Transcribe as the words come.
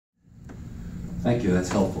Thank you. That's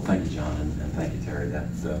helpful. Thank you, John, and thank you, Terry.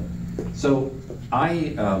 So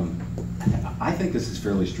I think this is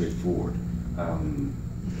fairly straightforward.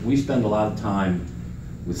 We spend a lot of time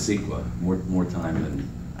with CEQA, more time than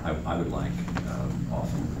I would like,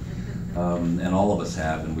 often. And all of us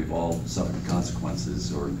have, and we've all suffered the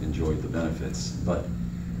consequences or enjoyed the benefits. But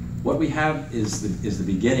what we have is the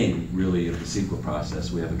beginning, really, of the CEQA process.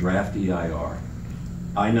 We have a draft EIR.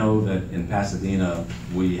 I know that in Pasadena,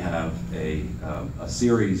 we have a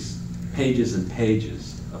series, pages and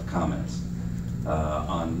pages of comments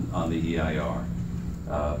on the EIR.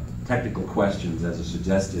 Technical questions, as are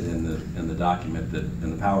suggested in the document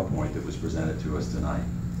in the PowerPoint that was presented to us tonight.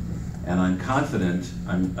 And I'm confident,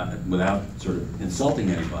 without sort of insulting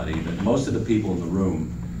anybody, that most of the people in the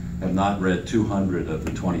room have not read 200 of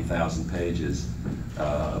the 20,000 pages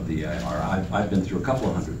of the EIR. I've been through a couple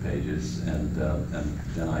of hundred pages, and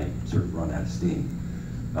then I sort of run out of steam.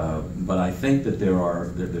 But I think that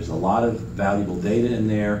there's a lot of valuable data in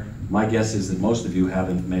there. My guess is that most of you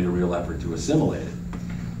haven't made a real effort to assimilate it.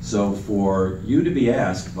 So for you to be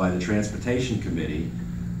asked by the Transportation Committee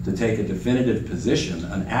to take a definitive position,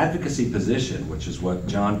 an advocacy position, which is what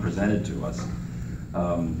John presented to us,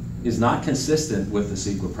 is not consistent with the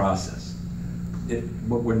CEQA process.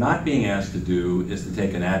 What we're not being asked to do is to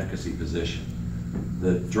take an advocacy position.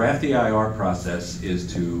 The draft EIR process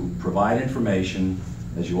is to provide information.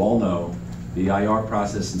 As you all know, the EIR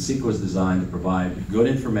process in CEQA is designed to provide good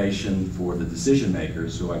information for the decision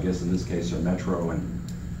makers, who I guess in this case are Metro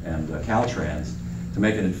and Caltrans, to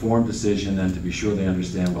make an informed decision and to be sure they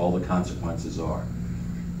understand what all the consequences are.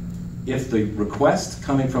 If the request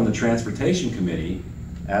coming from the Transportation Committee,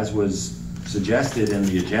 as was suggested in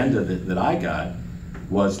the agenda that I got,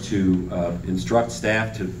 was to instruct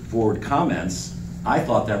staff to forward comments, I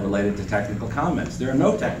thought that related to technical comments. There are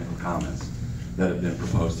no technical comments that have been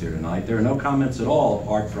proposed here tonight. There are no comments at all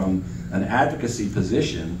apart from an advocacy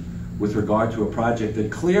position with regard to a project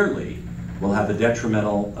that clearly will have a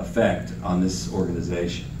detrimental effect on this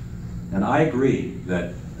organization. And I agree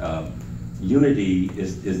that unity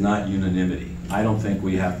is not unanimity. I don't think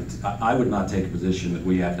we have to, I would not take a position that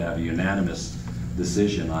we have to have a unanimous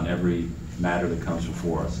decision on every matter that comes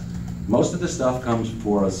before us. Most of the stuff comes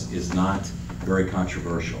before us is not very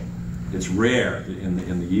controversial. It's rare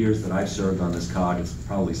in the years that I've served on this COG, it's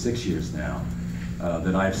probably 6 years now,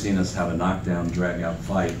 that I've seen us have a knockdown, drag-out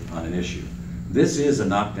fight on an issue. This is a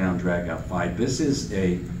knockdown, drag-out fight. This is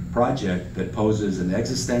a project that poses an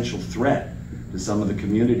existential threat to some of the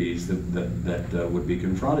communities that would be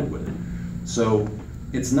confronted with it. So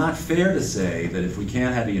it's not fair to say that if we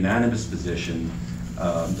can't have a unanimous position,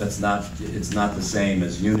 it's not the same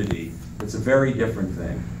as unity. It's a very different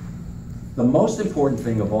thing. The most important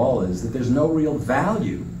thing of all is that there's no real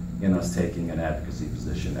value in us taking an advocacy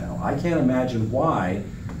position now. I can't imagine why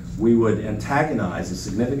we would antagonize a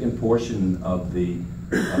significant portion of the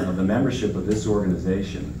membership of this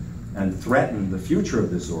organization and threaten the future of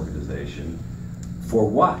this organization. For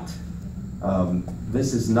what?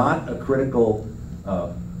 This is not a critical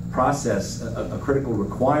process, a critical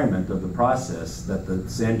requirement of the process that the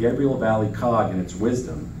San Gabriel Valley COG, in its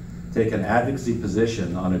wisdom, take an advocacy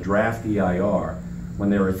position on a draft EIR when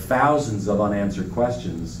there are thousands of unanswered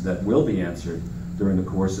questions that will be answered during the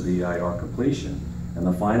course of the EIR completion and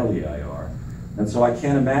the final EIR. And so I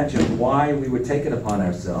can't imagine why we would take it upon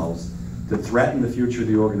ourselves to threaten the future of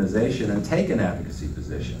the organization and take an advocacy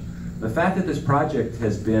position. The fact that this project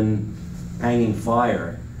has been hanging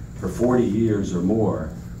fire for 40 years or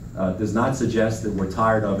more does not suggest that we're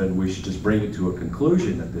tired of it and we should just bring it to a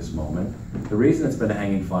conclusion at this moment. The reason it's been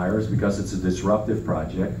hanging fire is because it's a disruptive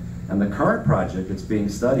project, and the current project that's being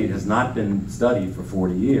studied has not been studied for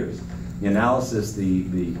 40 years. The analysis,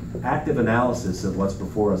 the active analysis of what's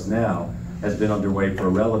before us now has been underway for a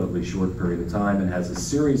relatively short period of time and has a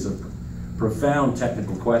series of profound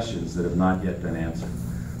technical questions that have not yet been answered.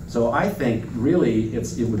 So I think really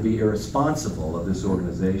it would be irresponsible of this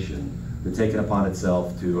organization to take it upon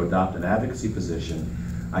itself to adopt an advocacy position.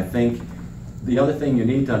 I think the other thing you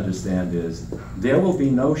need to understand is there will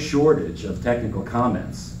be no shortage of technical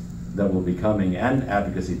comments that will be coming and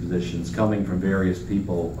advocacy positions coming from various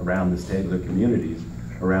people around this table, the communities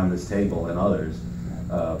around this table and others,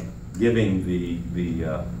 giving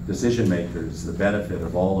the decision makers the benefit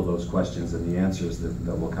of all of those questions and the answers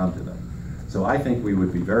that will come to them. So I think we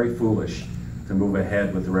would be very foolish to move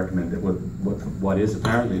ahead with what is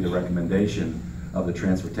apparently the recommendation of the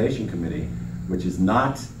Transportation Committee, which is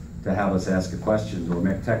not to have us ask a question or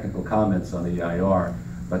make technical comments on the EIR,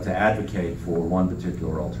 but to advocate for one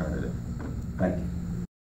particular alternative. Thank you.